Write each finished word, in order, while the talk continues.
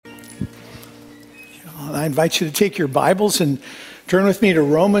I invite you to take your Bibles and turn with me to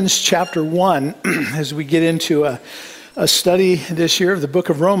Romans chapter 1 as we get into a study this year of the book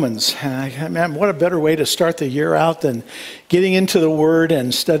of Romans. Man, what a better way to start the year out than getting into the Word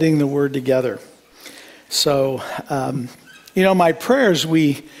and studying the Word together. So, my prayer as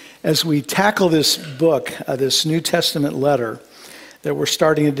we tackle this book, this New Testament letter that we're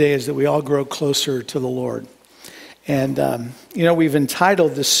starting today, is that we all grow closer to the Lord. And, we've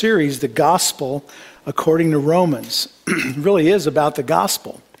entitled this series, The Gospel According to Romans. It really is about the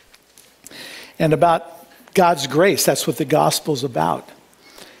gospel and about God's grace. That's what the gospel's about.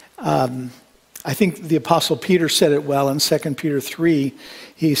 I think the Apostle Peter said it well in 2 Peter 3.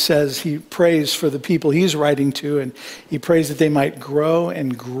 He says he prays for the people he's writing to, and he prays that they might grow in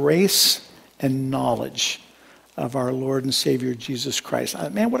grace and knowledge of our Lord and Savior Jesus Christ.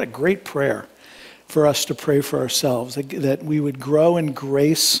 Man, what a great prayer for us to pray for ourselves, that we would grow in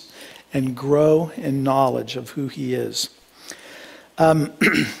grace and grow in knowledge of who he is. So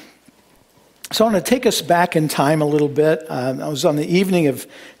I want to take us back in time a little bit. I was on the evening of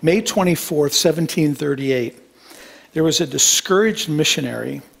May 24th, 1738. There was a discouraged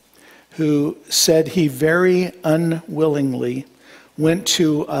missionary who said he very unwillingly went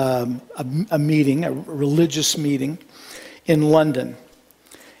to a meeting, a religious meeting in London.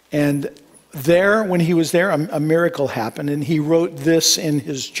 And there, when he was there, a miracle happened, and he wrote this in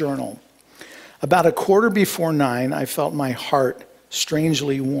his journal. About 9:15, I felt my heart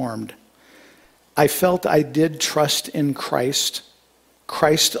strangely warmed. I felt I did trust in Christ,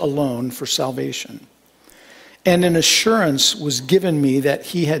 Christ alone for salvation. And an assurance was given me that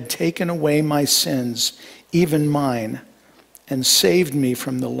he had taken away my sins, even mine, and saved me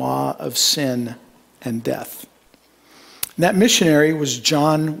from the law of sin and death. And that missionary was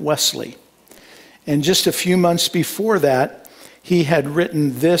John Wesley. And just a few months before that, he had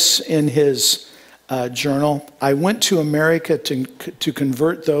written this in his journal. I went to America to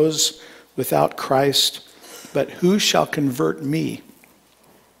convert those without Christ, but who shall convert me?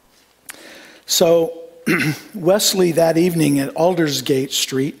 So Wesley that evening at Aldersgate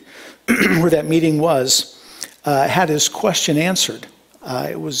Street, where that meeting was, had his question answered.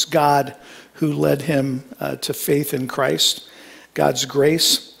 It was God who led him to faith in Christ, God's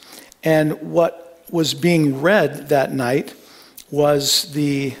grace. And what was being read that night was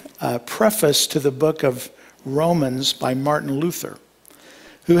the preface to the book of Romans by Martin Luther,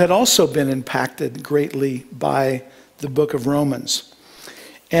 who had also been impacted greatly by the book of Romans.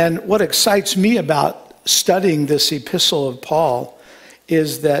 And what excites me about studying this epistle of Paul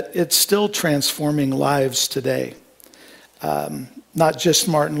is that it's still transforming lives today. Not just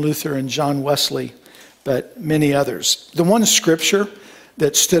Martin Luther and John Wesley, but many others. The one scripture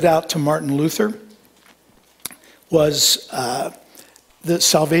that stood out to Martin Luther was that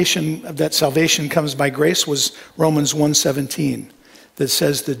salvation comes by grace, was Romans 1:17, that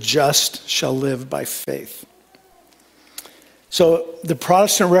says the just shall live by faith. So the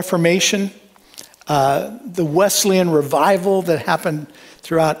Protestant Reformation, the Wesleyan revival that happened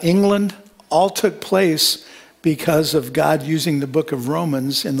throughout England, all took place because of God using the book of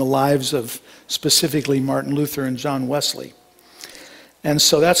Romans in the lives of specifically Martin Luther and John Wesley. And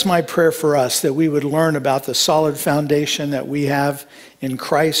so that's my prayer for us, that we would learn about the solid foundation that we have in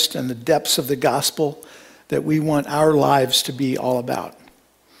Christ and the depths of the gospel that we want our lives to be all about.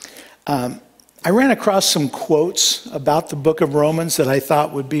 I ran across some quotes about the book of Romans that I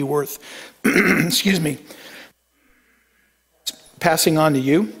thought would be worth, passing on to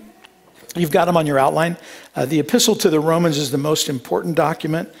you. You've got them on your outline. The Epistle to the Romans is the most important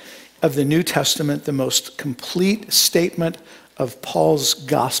document of the New Testament, the most complete statement of Paul's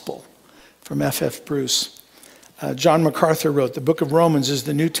gospel, from F.F. Bruce. John MacArthur wrote, the book of Romans is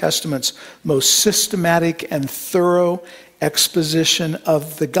the New Testament's most systematic and thorough exposition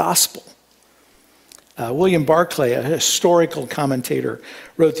of the gospel. William Barclay, a historical commentator,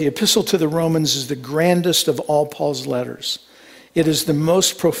 wrote, the Epistle to the Romans is the grandest of all Paul's letters. It is the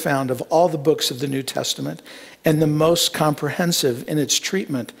most profound of all the books of the New Testament and the most comprehensive in its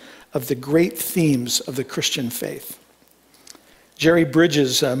treatment of the great themes of the Christian faith. Jerry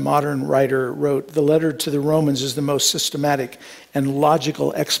Bridges, a modern writer, wrote, the letter to the Romans is the most systematic and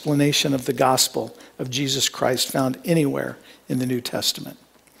logical explanation of the gospel of Jesus Christ found anywhere in the New Testament.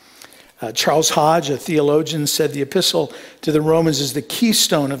 Charles Hodge, a theologian, said the epistle to the Romans is the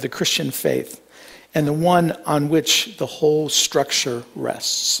keystone of the Christian faith and the one on which the whole structure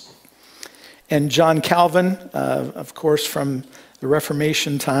rests. And John Calvin, of course, from the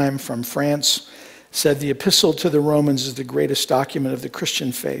Reformation time, from France, said the epistle to the Romans is the greatest document of the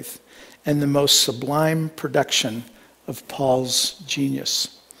Christian faith and the most sublime production of Paul's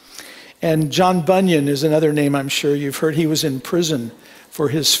genius. And John Bunyan is another name I'm sure you've heard. He was in prison for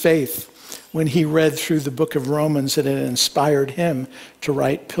his faith when he read through the book of Romans, and it inspired him to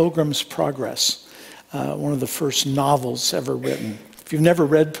write Pilgrim's Progress, one of the first novels ever written. If you've never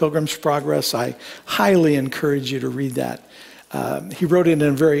read Pilgrim's Progress, I highly encourage you to read that. He wrote it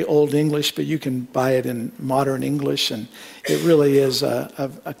in very old English, but you can buy it in modern English, and it really is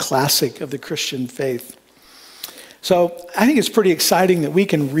a classic of the Christian faith. So I think it's pretty exciting that we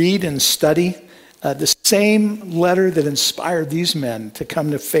can read and study the same letter that inspired these men to come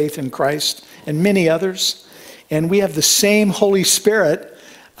to faith in Christ and many others. And we have the same Holy Spirit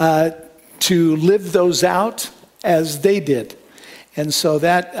to live those out as they did. And so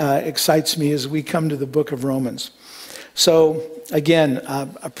that excites me as we come to the book of Romans. So again,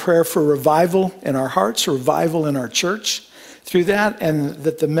 a prayer for revival in our hearts, revival in our church through that, and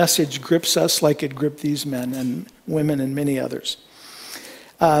that the message grips us like it gripped these men and women and many others.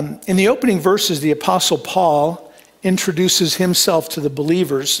 In the opening verses, the Apostle Paul introduces himself to the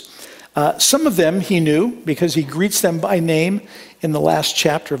believers. Some of them he knew because he greets them by name in the last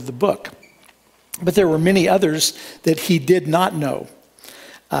chapter of the book. But there were many others that he did not know.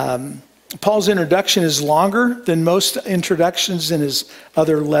 Paul's introduction is longer than most introductions in his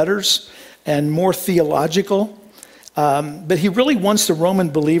other letters and more theological. But he really wants the Roman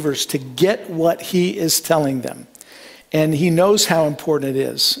believers to get what he is telling them. And he knows how important it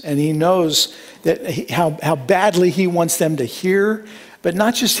is. And he knows that how badly he wants them to hear, but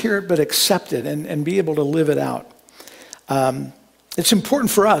not just hear it, but accept it and be able to live it out. It's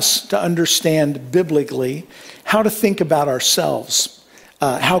important for us to understand biblically how to think about ourselves,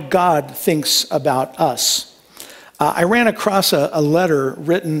 how God thinks about us. I ran across a letter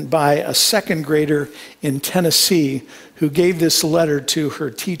written by a second grader in Tennessee who gave this letter to her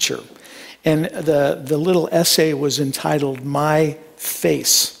teacher. And the little essay was entitled, "My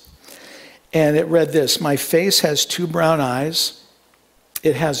Face." And it read this: "My face has 2 brown eyes.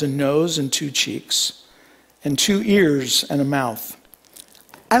 It has a nose and 2 cheeks, and 2 ears and a mouth.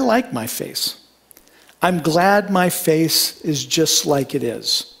 I like my face. I'm glad my face is just like it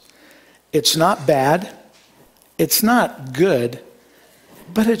is. It's not bad. It's not good,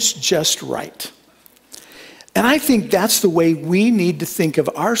 but it's just right." And I think that's the way we need to think of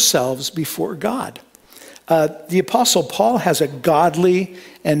ourselves before God. The Apostle Paul has a godly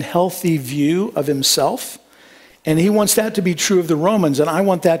and healthy view of himself, and he wants that to be true of the Romans, and I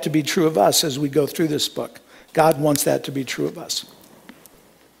want that to be true of us as we go through this book. God wants that to be true of us.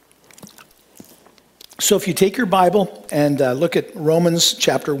 So if you take your Bible and look at Romans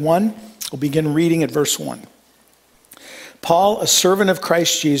chapter 1, we'll begin reading at verse 1. "Paul, a servant of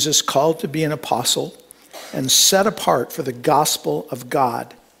Christ Jesus, called to be an apostle and set apart for the gospel of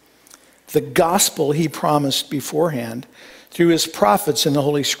God, the gospel he promised beforehand through his prophets in the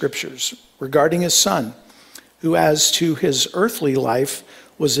Holy Scriptures, regarding his Son, who as to his earthly life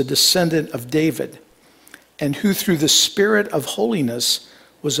was a descendant of David, and who through the Spirit of holiness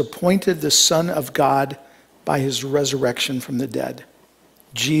was appointed the Son of God by his resurrection from the dead,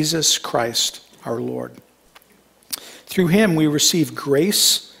 Jesus Christ our Lord. Through him we receive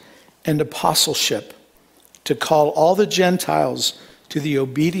grace and apostleship to call all the Gentiles to the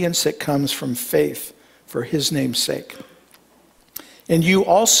obedience that comes from faith for his name's sake. And you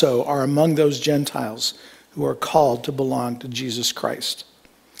also are among those Gentiles who are called to belong to Jesus Christ.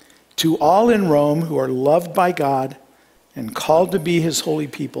 To all in Rome who are loved by God and called to be his holy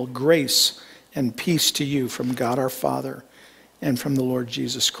people, grace and peace to you from God our Father and from the Lord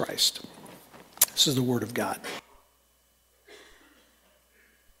Jesus Christ." This is the word of God.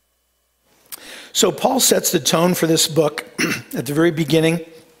 So Paul sets the tone for this book at the very beginning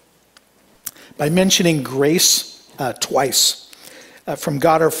by mentioning grace twice. From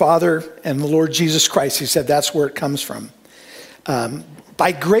God our Father and the Lord Jesus Christ. He said that's where it comes from.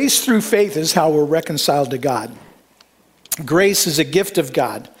 By grace through faith is how we're reconciled to God. Grace is a gift of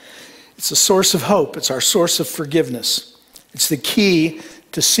God. It's a source of hope. It's our source of forgiveness. It's the key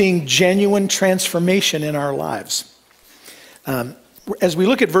to seeing genuine transformation in our lives. As we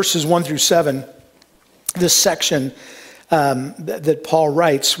look at verses 1 through 7, this section that Paul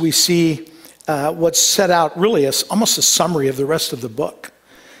writes, we see what's set out really as almost a summary of the rest of the book.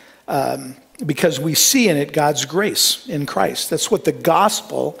 Because we see in it God's grace in Christ. That's what the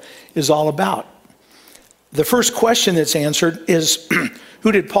gospel is all about. The first question that's answered is,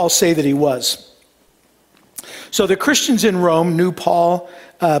 who did Paul say that he was? So the Christians in Rome knew Paul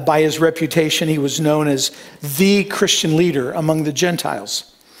by his reputation. He was known as the Christian leader among the Gentiles.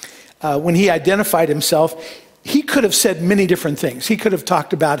 When he identified himself, he could have said many different things. He could have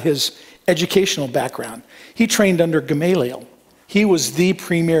talked about his educational background. He trained under Gamaliel. He was the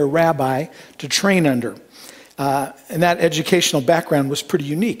premier rabbi to train under. And that educational background was pretty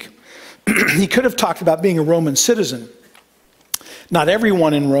unique. He could have talked about being a Roman citizen. Not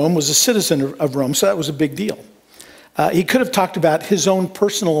everyone in Rome was a citizen of Rome, so that was a big deal. He could have talked about his own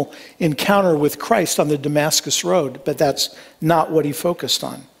personal encounter with Christ on the Damascus Road, but that's not what he focused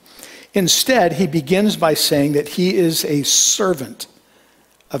on. Instead, he begins by saying that he is a servant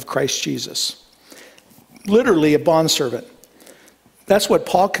of Christ Jesus. Literally a bondservant. That's what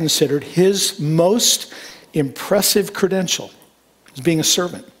Paul considered his most impressive credential, as being a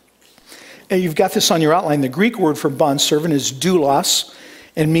servant. And you've got this on your outline. The Greek word for bondservant is doulos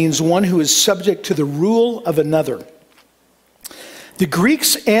and means one who is subject to the rule of another. The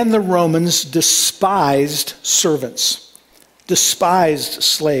Greeks and the Romans despised servants, despised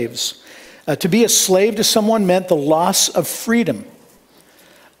slaves. To be a slave to someone meant the loss of freedom.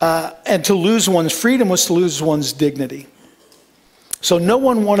 And to lose one's freedom was to lose one's dignity. So no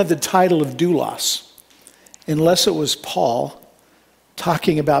one wanted the title of doulos unless it was Paul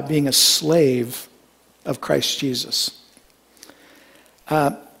talking about being a slave of Christ Jesus.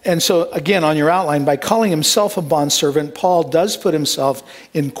 And so, again, on your outline, by calling himself a bondservant, Paul does put himself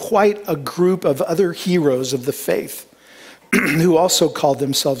in quite a group of other heroes of the faith who also called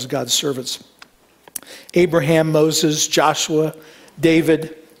themselves God's servants. Abraham, Moses, Joshua,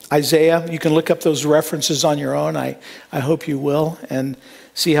 David, Isaiah. You can look up those references on your own. I hope you will, and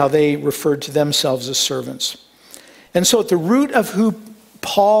see how they referred to themselves as servants. And so at the root of who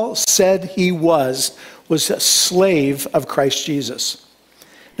Paul said he was a slave of Christ Jesus.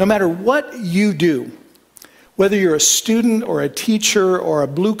 No matter what you do, whether you're a student or a teacher or a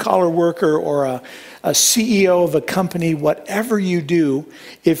blue-collar worker or a CEO of a company, whatever you do,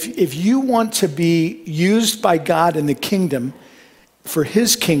 if you want to be used by God in the kingdom, for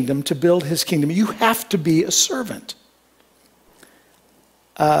his kingdom, to build his kingdom, you have to be a servant.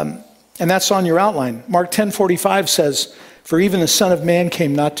 And that's on your outline. Mark 10:45 says, "For even the Son of Man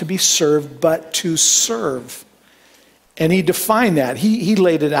came not to be served, but to serve." And he defined that. He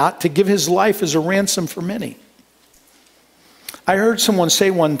laid it out to give his life as a ransom for many. I heard someone say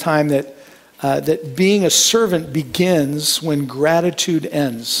one time that being a servant begins when gratitude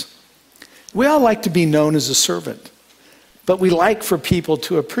ends. We all like to be known as a servant, but we like for people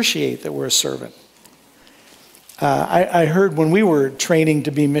to appreciate that we're a servant. I heard when we were training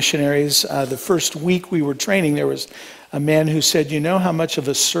to be missionaries, the first week we were training, there was a man who said, "You know how much of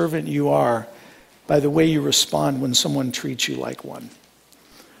a servant you are by the way you respond when someone treats you like one."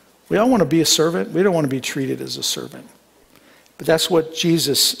 We all want to be a servant. We don't want to be treated as a servant. But that's what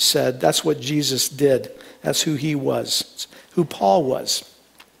Jesus said. That's what Jesus did. That's who he was. It's who Paul was.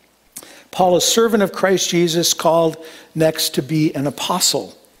 Paul, a servant of Christ Jesus, called next to be an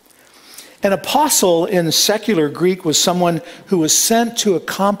apostle. An apostle in secular Greek was someone who was sent to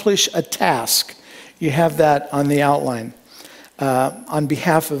accomplish a task. You have that on the outline. On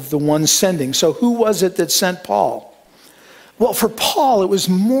behalf of the one sending. So who was it that sent Paul? Well, for Paul, it was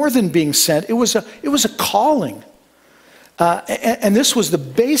more than being sent. It was a calling. And this was the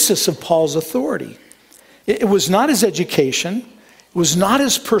basis of Paul's authority. It was not his education. It was not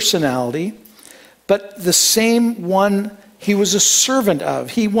his personality. But the same one he was a servant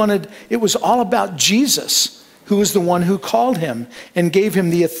of. It was all about Jesus, who was the one who called him and gave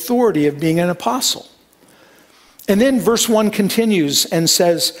him the authority of being an apostle. And then verse 1 continues and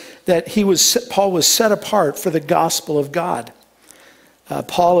says that Paul was set apart for the gospel of God.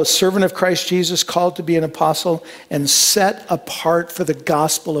 Paul, a servant of Christ Jesus, called to be an apostle and set apart for the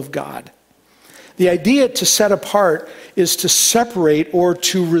gospel of God. The idea to set apart is to separate or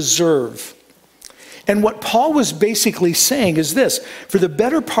to reserve. And what Paul was basically saying is this: for the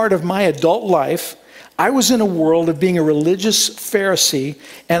better part of my adult life, I was in a world of being a religious Pharisee,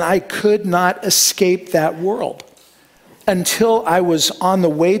 and I could not escape that world until I was on the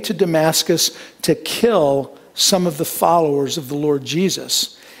way to Damascus to kill some of the followers of the Lord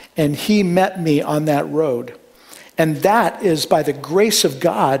Jesus. And he met me on that road. And that is, by the grace of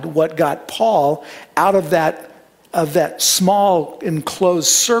God, what got Paul out of that small enclosed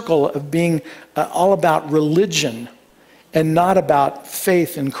circle of being all about religion and not about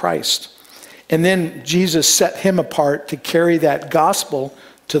faith in Christ. And then Jesus set him apart to carry that gospel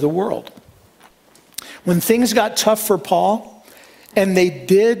to the world. When things got tough for Paul, and they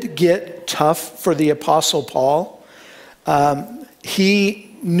did get tough for the Apostle Paul, he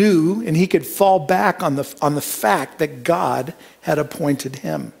knew and he could fall back on the fact that God had appointed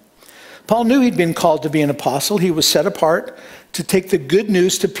him. Paul knew he'd been called to be an apostle. He was set apart to take the good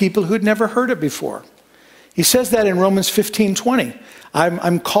news to people who'd never heard it before. He says that in Romans 15:20.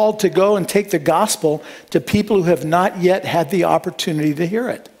 I'm called to go and take the gospel to people who have not yet had the opportunity to hear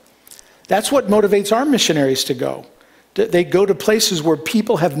it. That's what motivates our missionaries to go. They go to places where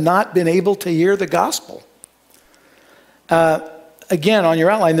people have not been able to hear the gospel. Again, on your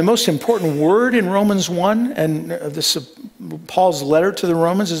outline, the most important word in Romans 1, and this Paul's letter to the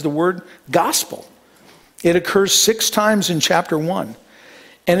Romans, is the word gospel. It occurs 6 times in chapter 1.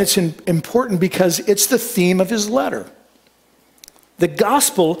 And it's important because it's the theme of his letter. The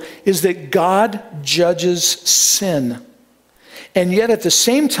gospel is that God judges sin. And yet at the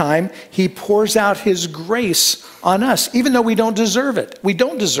same time, he pours out his grace on us, even though we don't deserve it. We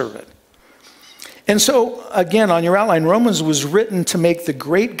don't deserve it. And so, again, on your outline, Romans was written to make the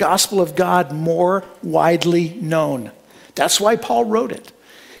great gospel of God more widely known. That's why Paul wrote it.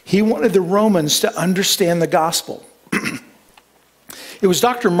 He wanted the Romans to understand the gospel. It was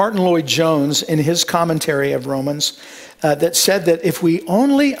Dr. Martin Lloyd-Jones in his commentary of Romans that said that if we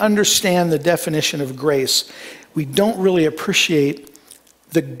only understand the definition of grace, we don't really appreciate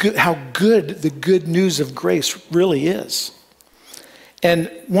how good the good news of grace really is.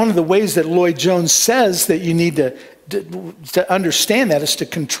 And one of the ways that Lloyd-Jones says that you need to understand that is to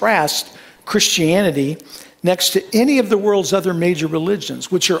contrast Christianity next to any of the world's other major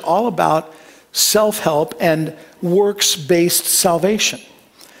religions, which are all about self-help and works-based salvation.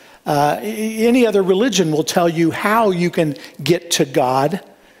 Any other religion will tell you how you can get to God,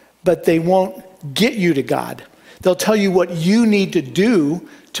 but they won't get you to God. They'll tell you what you need to do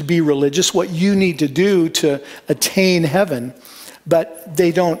to be religious, what you need to do to attain heaven, but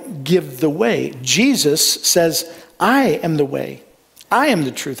they don't give the way. Jesus says, I am the way, I am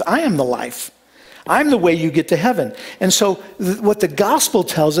the truth, I am the life. I'm the way you get to heaven. And so what the gospel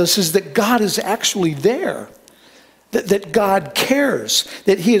tells us is that God is actually there, that God cares,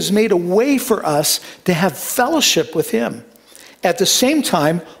 that he has made a way for us to have fellowship with him, at the same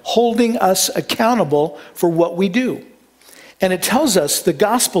time holding us accountable for what we do. And it tells us, the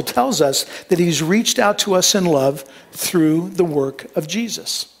gospel tells us, that he's reached out to us in love through the work of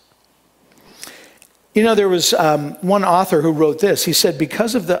Jesus. You know, there was one author who wrote this. He said,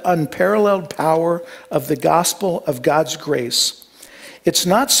 because of the unparalleled power of the gospel of God's grace, it's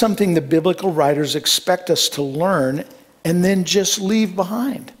not something the biblical writers expect us to learn and then just leave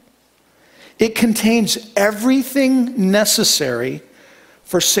behind. It contains everything necessary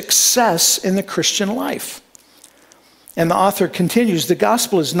for success in the Christian life. And the author continues, the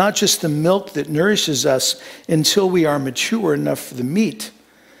gospel is not just the milk that nourishes us until we are mature enough for the meat.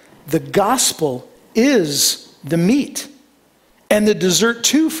 The gospel is the meat, and the dessert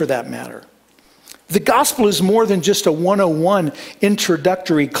too, for that matter. The gospel is more than just a 101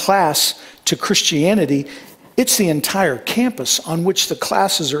 introductory class to Christianity. It's the entire campus on which the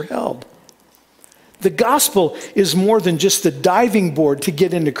classes are held. The gospel is more than just the diving board to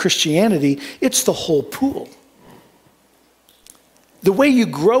get into Christianity. It's the whole pool. The way you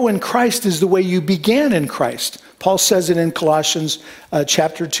grow in Christ is the way you began in Christ. Paul says it in Colossians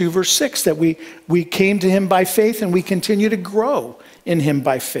chapter 2, verse 6, that we came to him by faith and we continue to grow in him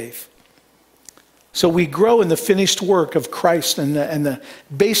by faith. So we grow in the finished work of Christ and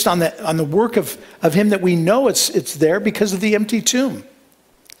based on the work of him that we know it's there because of the empty tomb.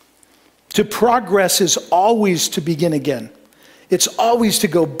 To progress is always to begin again. It's always to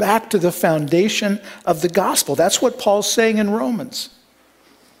go back to the foundation of the gospel. That's what Paul's saying in Romans.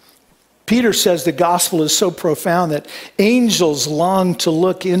 Peter says the gospel is so profound that angels long to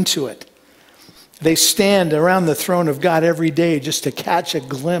look into it. They stand around the throne of God every day just to catch a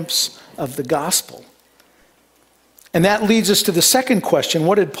glimpse of the gospel. And that leads us to the second question.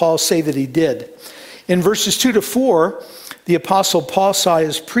 What did Paul say that he did? In verses 2 to 4, the Apostle Paul saw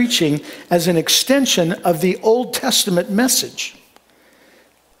his preaching as an extension of the Old Testament message.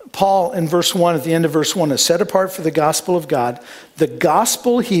 Paul, in verse 1, at the end of verse 1, is set apart for the gospel of God, the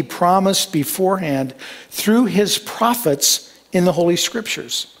gospel he promised beforehand through his prophets in the Holy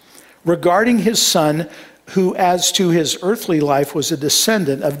Scriptures, regarding his son, who as to his earthly life was a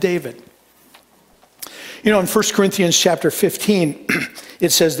descendant of David. You know, in 1 Corinthians chapter 15,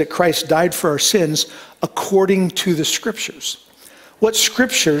 it says that Christ died for our sins according to the Scriptures. What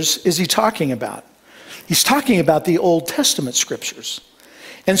Scriptures is he talking about? He's talking about the Old Testament Scriptures.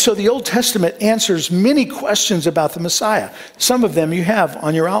 And so the Old Testament answers many questions about the Messiah. Some of them you have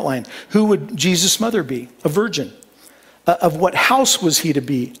on your outline. Who would Jesus' mother be? A virgin. Of what house was he to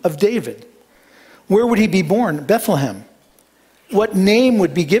be? Of David. Where would he be born? Bethlehem. What name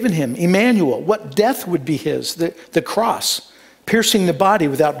would be given him? Emmanuel. What death would be his? The cross, piercing the body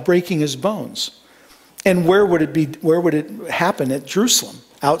without breaking his bones. And where would it be? Where would it happen? At Jerusalem,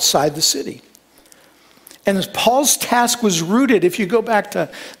 outside the city. And Paul's task was rooted, if you go back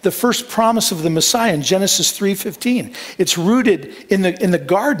to the first promise of the Messiah in Genesis 3:15, it's rooted in the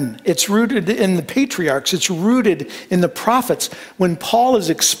garden. It's rooted in the patriarchs. It's rooted in the prophets. When Paul is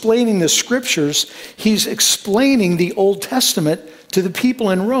explaining the scriptures, he's explaining the Old Testament to the people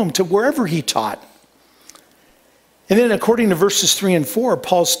in Rome, to wherever he taught. And then according to verses 3 and 4,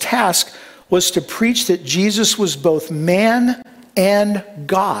 Paul's task was to preach that Jesus was both man and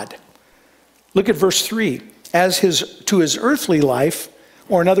God. Look at verse 3. To his earthly life,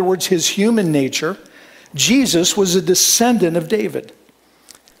 or in other words, his human nature, Jesus was a descendant of David.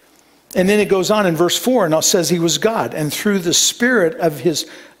 And then it goes on in verse 4, and it says he was God. And through the spirit of his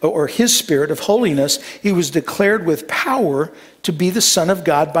spirit of holiness, he was declared with power to be the Son of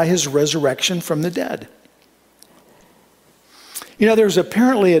God by his resurrection from the dead. You know, there was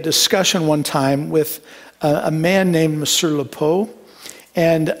apparently a discussion one time with a man named Monsieur Lepaute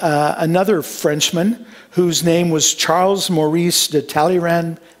and another Frenchman whose name was Charles Maurice de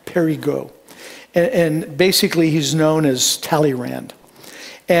Talleyrand-Périgot. And basically he's known as Talleyrand.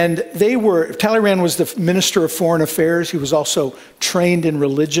 And Talleyrand was the Minister of Foreign Affairs. He was also trained in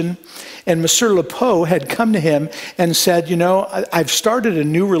religion. And Monsieur Lepaute had come to him and said, you know, I've started a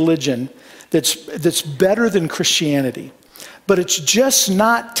new religion that's better than Christianity, but it's just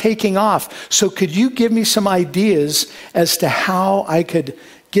not taking off. So could you give me some ideas as to how I could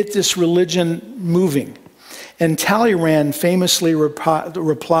get this religion moving? And Talleyrand famously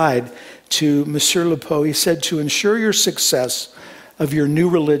replied to Monsieur Lepaute, he said, to ensure your success of your new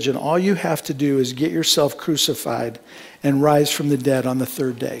religion, all you have to do is get yourself crucified and rise from the dead on the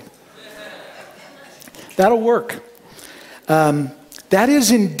third day. That'll work. That is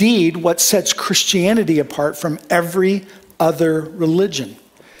indeed what sets Christianity apart from every other religion.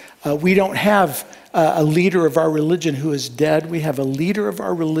 We don't have a leader of our religion who is dead. We have a leader of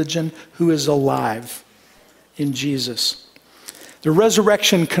our religion who is alive in Jesus. The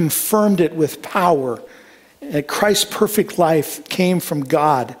resurrection confirmed it with power. Christ's perfect life came from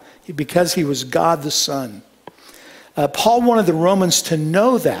God because he was God the Son. Paul wanted the Romans to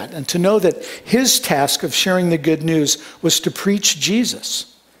know that, and to know that his task of sharing the good news was to preach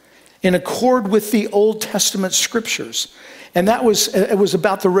Jesus in accord with the Old Testament scriptures. And it was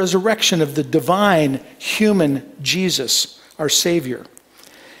about the resurrection of the divine human Jesus, our Savior.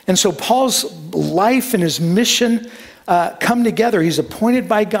 And so Paul's life and his mission come together. He's appointed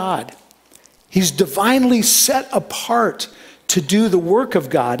by God. He's divinely set apart to do the work of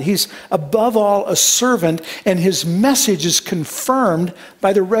God. He's above all a servant, and his message is confirmed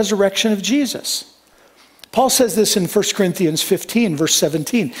by the resurrection of Jesus. Paul says this in 1 Corinthians 15, verse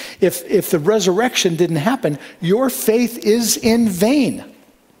 17. If the resurrection didn't happen, your faith is in vain.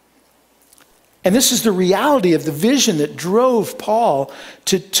 And this is the reality of the vision that drove Paul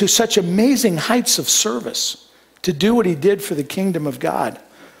to such amazing heights of service, to do what he did for the kingdom of God.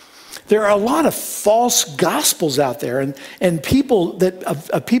 There are a lot of false gospels out there, and people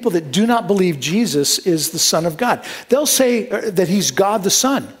that do not believe Jesus is the Son of God. They'll say that he's God the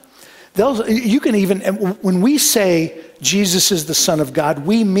Son. When we say Jesus is the Son of God,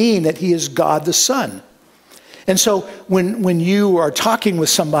 we mean that he is God the Son. And so when you are talking with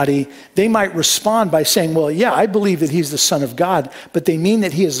somebody, they might respond by saying, well, yeah, I believe that he's the Son of God, but they mean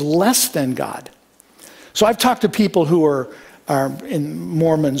that he is less than God. So I've talked to people who are in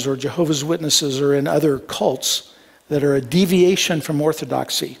Mormons or Jehovah's Witnesses or in other cults that are a deviation from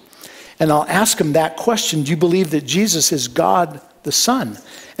orthodoxy. And I'll ask them that question, do you believe that Jesus is God the Son?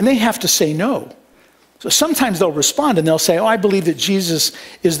 And they have to say no. So sometimes they'll respond and they'll say, oh, I believe that Jesus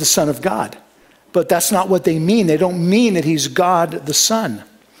is the Son of God. But that's not what they mean. They don't mean that he's God the Son.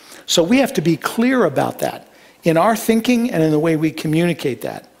 So we have to be clear about that in our thinking and in the way we communicate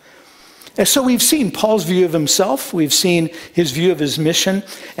that. And so we've seen Paul's view of himself. We've seen his view of his mission.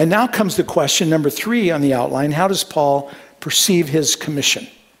 And now comes the question, number 3 on the outline. How does Paul perceive his commission?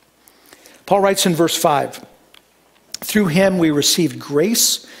 Paul writes in verse 5, through him we received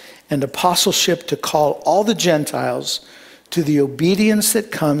grace and apostleship to call all the Gentiles to the obedience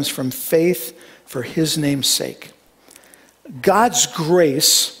that comes from faith for his name's sake. God's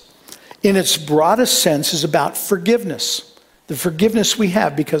grace, in its broadest sense, is about forgiveness. The forgiveness we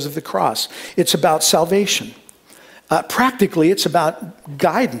have because of the cross. It's about salvation. Practically, it's about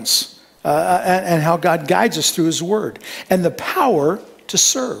guidance and how God guides us through his word. And the power to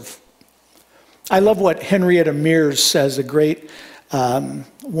serve. I love what Henrietta Mears says, a great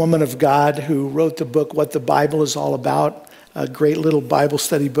woman of God who wrote the book, What the Bible is All About. A great little Bible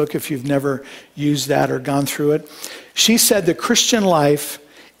study book if you've never used that or gone through it. She said the Christian life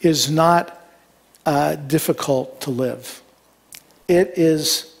is not difficult to live. It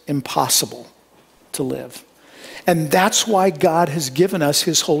is impossible to to live. And that's why God has given us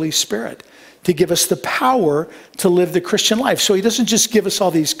his Holy Spirit, to give us the power to live the Christian life. So he doesn't just give us all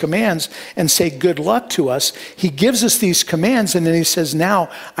these commands and say good luck to us. He gives us these commands and then he says, now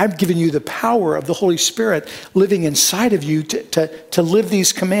I've given you the power of the Holy Spirit living inside of you to live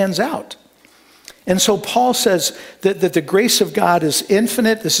these commands out. And so Paul says that the grace of God is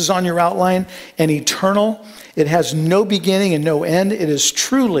infinite. This is on your outline, and eternal. It has no beginning and no end. It is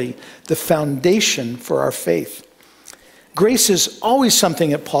truly the foundation for our faith. Grace is always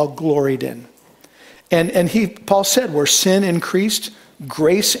something that Paul gloried in. And Paul said, where sin increased,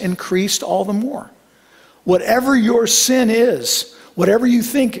 grace increased all the more. Whatever your sin is, whatever you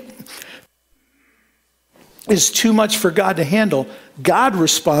think is too much for God to handle, God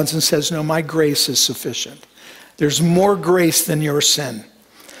responds and says, no, my grace is sufficient. There's more grace than your sin.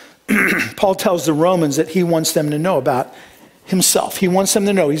 Paul tells the Romans that he wants them to know about himself. He wants them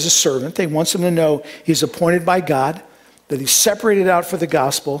to know he's a servant. He wants them to know he's appointed by God, that he's separated out for the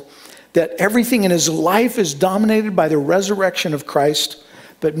gospel, that everything in his life is dominated by the resurrection of Christ.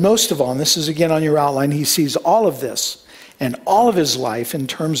 But most of all, and this is again on your outline, he sees all of this and all of his life in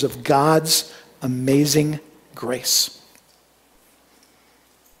terms of God's amazing grace.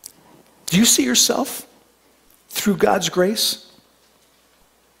 Do you see yourself through God's grace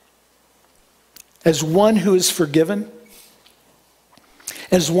as one who is forgiven?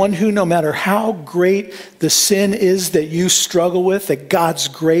 As one who, no matter how great the sin is that you struggle with, that God's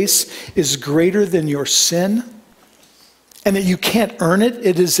grace is greater than your sin, and that you can't earn it,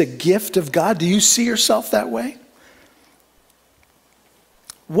 it is a gift of God. Do you see yourself that way?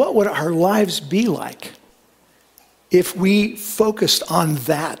 What would our lives be like if we focused on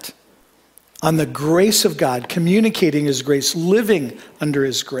that, on the grace of God, communicating his grace, living under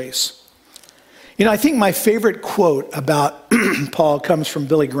his grace? You know, I think my favorite quote about Paul comes from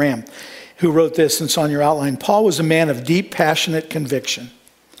Billy Graham, who wrote this, and it's on your outline. Paul was a man of deep, passionate conviction.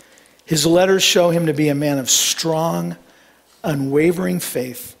 His letters show him to be a man of strong, unwavering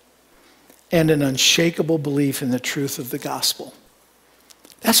faith and an unshakable belief in the truth of the gospel.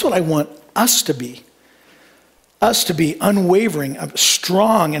 That's what I want us to be. Us to be unwavering,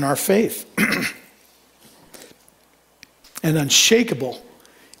 strong in our faith, and unshakable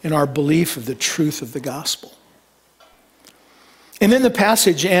in our belief of the truth of the gospel. And then the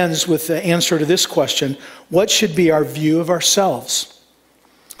passage ends with the answer to this question: what should be our view of ourselves?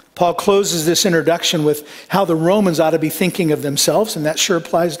 Paul closes this introduction with how the Romans ought to be thinking of themselves, and that sure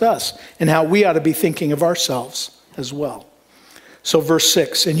applies to us, and how we ought to be thinking of ourselves as well. So verse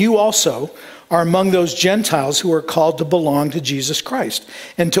 6, and you also are among those Gentiles who are called to belong to Jesus Christ,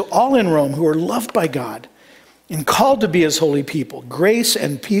 and to all in Rome who are loved by God and called to be his holy people, grace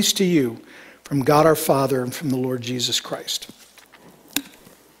and peace to you from God our Father and from the Lord Jesus Christ.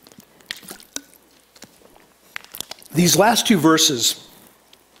 These last two verses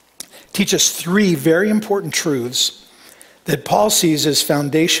teach us three very important truths that Paul sees as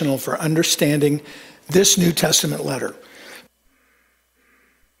foundational for understanding this New Testament letter.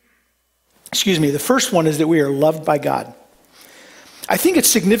 The first one is that we are loved by God. I think it's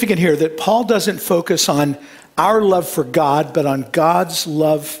significant here that Paul doesn't focus on our love for God, but on God's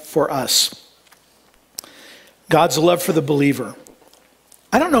love for us. God's love for the believer.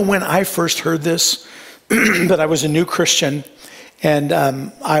 I don't know when I first heard this, but I was a new Christian, and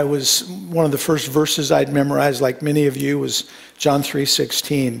I was, one of the first verses I'd memorized, like many of you, was John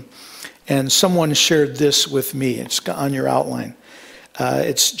 3:16. And someone shared this with me. It's on your outline.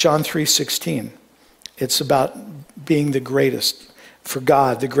 It's John 3:16. It's about being the greatest for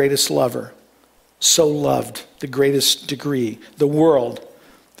God, the greatest lover, so loved, the greatest degree, the world,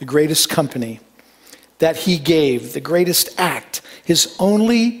 the greatest company, that he gave, the greatest act, his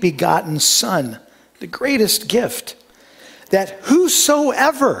only begotten Son, the greatest gift, that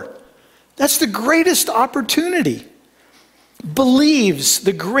whosoever, that's the greatest opportunity, believes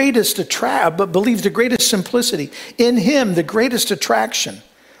the greatest believes the greatest simplicity in him, the greatest attraction,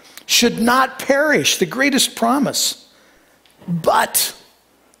 should not perish, the greatest promise, but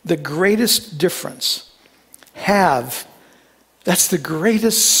the greatest difference, that's the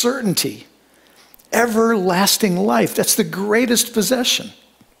greatest certainty, everlasting life. That's the greatest possession.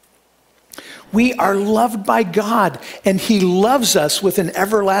 We are loved by God, and he loves us with an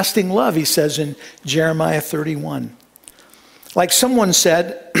everlasting love, he says in Jeremiah 31. Like someone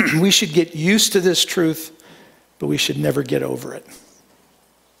said, we should get used to this truth, but we should never get over it.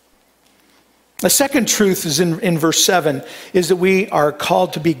 The second truth is in verse 7, is that we are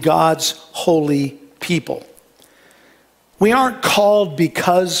called to be God's holy people. We aren't called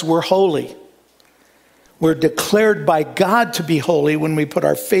because we're holy. We're declared by God to be holy when we put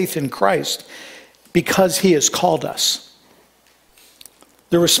our faith in Christ. because he has called us.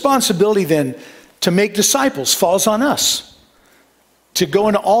 The responsibility then to make disciples falls on us, to go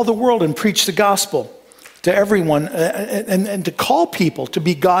into all the world and preach the gospel to everyone and to call people to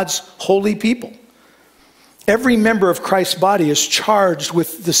be God's holy people. Every member of Christ's body is charged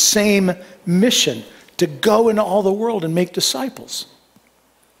with the same mission, to go into all the world and make disciples.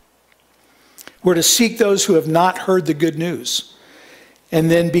 We're to seek those who have not heard the good news and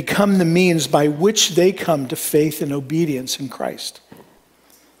then become the means by which they come to faith and obedience in Christ.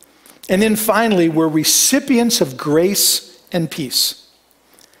 And then finally, we're recipients of grace and peace.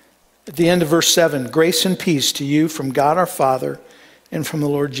 At the end of verse 7, grace and peace to you from God our Father and from the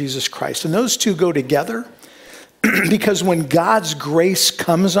Lord Jesus Christ. And those two go together because when God's grace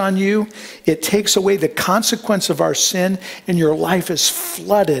comes on you, it takes away the consequence of our sin and your life is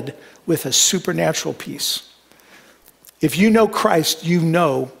flooded with a supernatural peace. If you know Christ, you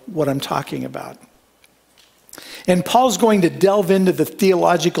know what I'm talking about. And Paul's going to delve into the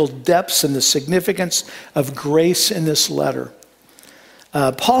theological depths and the significance of grace in this letter.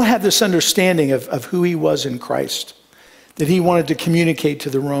 Paul had this understanding of who he was in Christ that he wanted to communicate to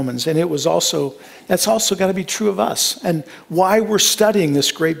the Romans. And that's also got to be true of us and why we're studying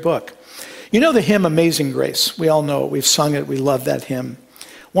this great book. You know the hymn Amazing Grace. We all know it. We've sung it. We love that hymn.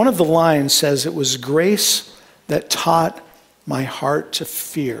 One of the lines says, "It was grace that taught my heart to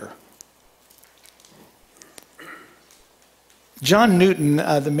fear." John Newton,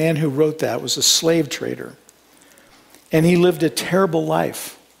 the man who wrote that, was a slave trader. And he lived a terrible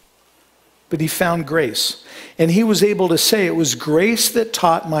life. But he found grace. And he was able to say, "It was grace that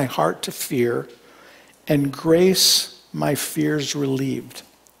taught my heart to fear, and grace my fears relieved."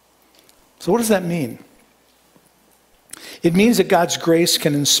 So what does that mean? It means that God's grace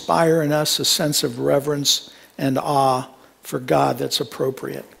can inspire in us a sense of reverence and awe for God that's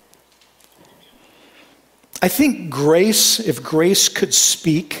appropriate. I think grace, if grace could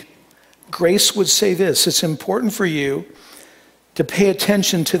speak, grace would say this: it's important for you to pay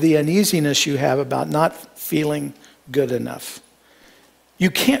attention to the uneasiness you have about not feeling good enough. You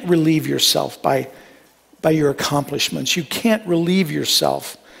can't relieve yourself by your accomplishments. You can't relieve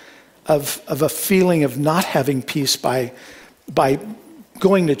yourself of a feeling of not having peace by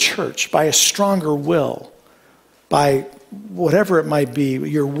going to church, by a stronger will, by whatever it might be,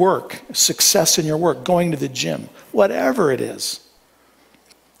 your work, success in your work, going to the gym, whatever it is.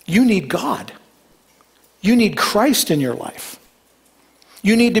 You need God. You need Christ in your life.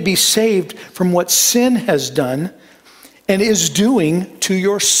 You need to be saved from what sin has done and is doing to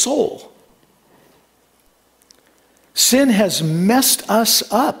your soul. Sin has messed us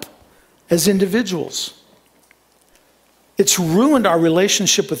up as individuals. It's ruined our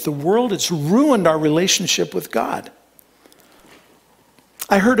relationship with the world. It's ruined our relationship with God.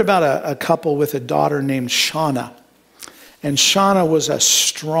 I heard about a couple with a daughter named Shauna. And Shauna was a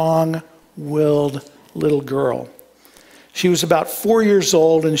strong-willed little girl. She was about 4 years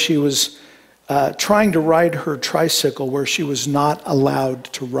old, and she was trying to ride her tricycle where she was not allowed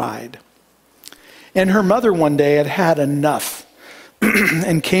to ride. And her mother one day had had enough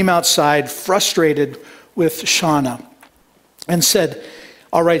and came outside frustrated with Shauna and said,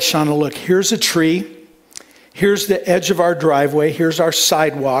 "All right, Shauna, look, here's a tree. Here's the edge of our driveway. Here's our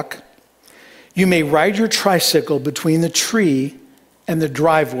sidewalk. You may ride your tricycle between the tree and the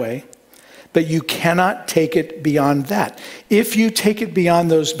driveway, but you cannot take it beyond that. If you take it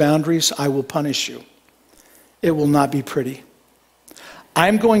beyond those boundaries, I will punish you. It will not be pretty.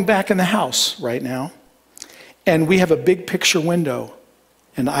 I'm going back in the house right now, and we have a big picture window,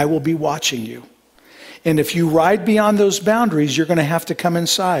 and I will be watching you. And if you ride beyond those boundaries, you're going to have to come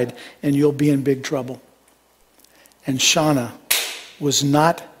inside, and you'll be in big trouble." And Shauna was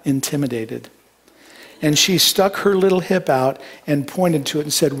not intimidated. And she stuck her little hip out and pointed to it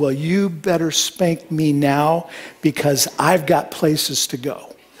and said, "Well, you better spank me now because I've got places to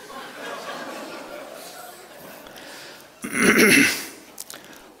go."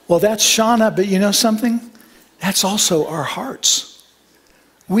 Well, that's Shauna, but you know something? That's also our hearts.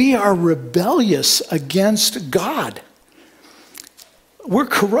 We are rebellious against God. We're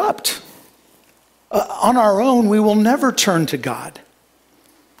corrupt. On our own, we will never turn to God.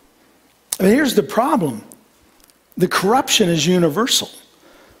 And here's the problem. The corruption is universal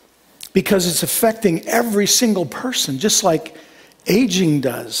because it's affecting every single person, just like aging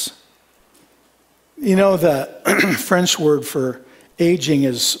does. You know, the French word for aging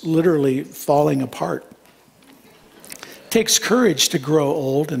is literally falling apart. It takes courage to grow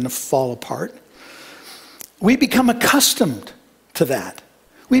old and to fall apart. We become accustomed to that.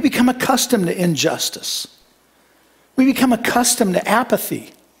 We become accustomed to injustice. We become accustomed to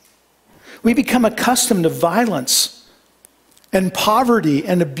apathy. We become accustomed to violence and poverty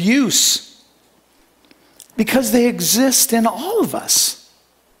and abuse because they exist in all of us.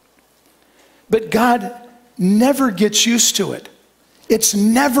 But God never gets used to it. It's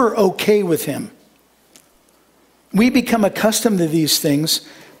never okay with him. We become accustomed to these things,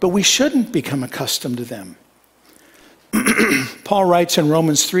 but we shouldn't become accustomed to them. Paul writes in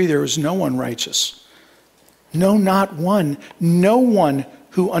Romans 3, there is no one righteous. No, not one. No one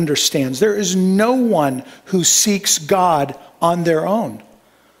who understands. There is no one who seeks God on their own.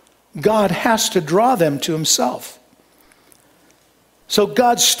 God has to draw them to himself. So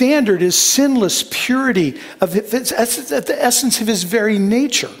God's standard is sinless purity of at the essence of his very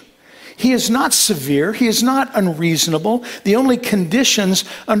nature. He is not severe. He is not unreasonable. The only conditions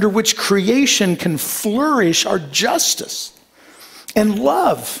under which creation can flourish are justice and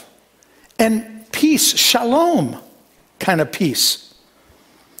love and peace, shalom kind of peace.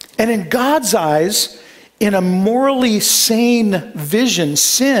 And in God's eyes, in a morally sane vision,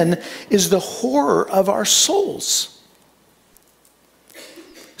 sin is the horror of our souls.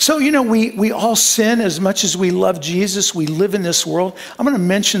 So, we all sin as much as we love Jesus. We live in this world. I'm going to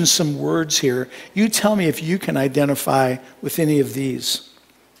mention some words here. You tell me if you can identify with any of these.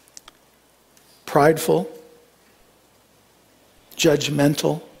 Prideful,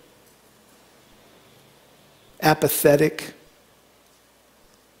 judgmental, apathetic,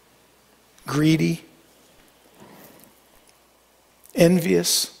 greedy,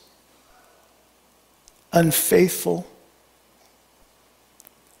 envious, unfaithful,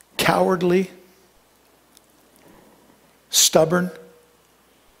 cowardly, stubborn,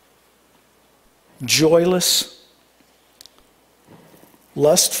 joyless,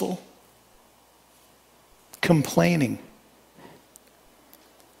 lustful, complaining.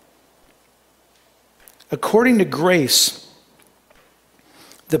 According to grace,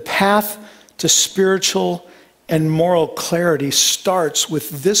 the path to spiritual and moral clarity starts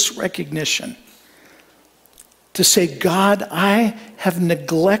with this recognition. To say, God, I have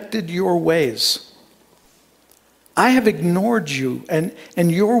neglected your ways. I have ignored you and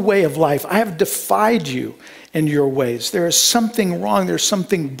your way of life. I have defied you and your ways. There is something wrong. There's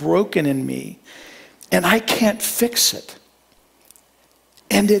something broken in me. And I can't fix it.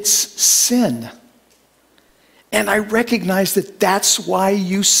 And it's sin. And I recognize that that's why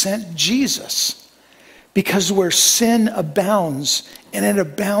you sent Jesus. Because where sin abounds, and it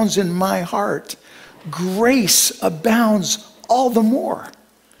abounds in my heart, grace abounds all the more.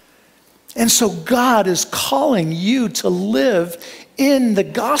 And so God is calling you to live in the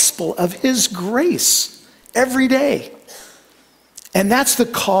gospel of his grace every day. And that's the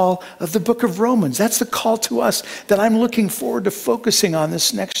call of the book of Romans. That's the call to us that I'm looking forward to focusing on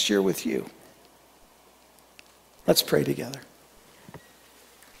this next year with you. Let's pray together.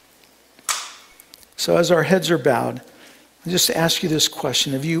 So as our heads are bowed, I just ask you this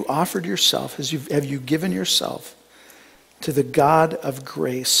question. Have you offered yourself, have you given yourself to the God of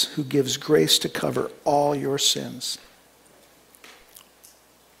grace who gives grace to cover all your sins?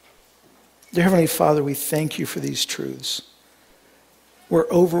 Dear Heavenly Father, we thank you for these truths. We're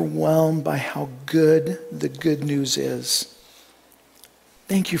overwhelmed by how good the good news is.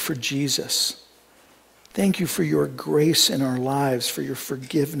 Thank you for Jesus. Thank you for your grace in our lives, for your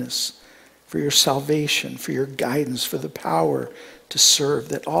forgiveness, for your salvation, for your guidance, for the power to serve.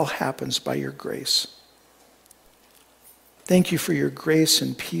 That all happens by your grace. Thank you for your grace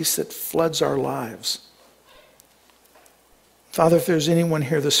and peace that floods our lives. Father, if there's anyone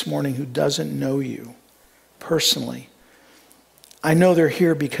here this morning who doesn't know you personally, I know they're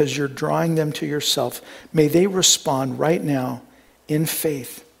here because you're drawing them to yourself. May they respond right now in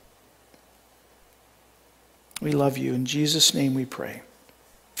faith. We love you. In Jesus' name we pray.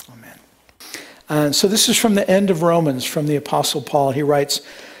 Amen. So this is from the end of Romans, from the Apostle Paul. He writes,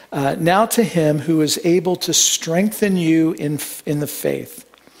 now to him who is able to strengthen you in the faith,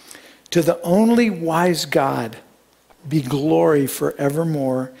 to the only wise God, be glory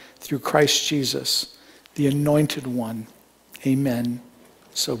forevermore through Christ Jesus, the Anointed One. Amen.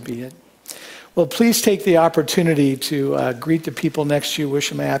 So be it. Well, please take the opportunity to greet the people next to you, wish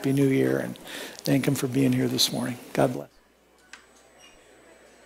them a Happy New Year, and thank them for being here this morning. God bless.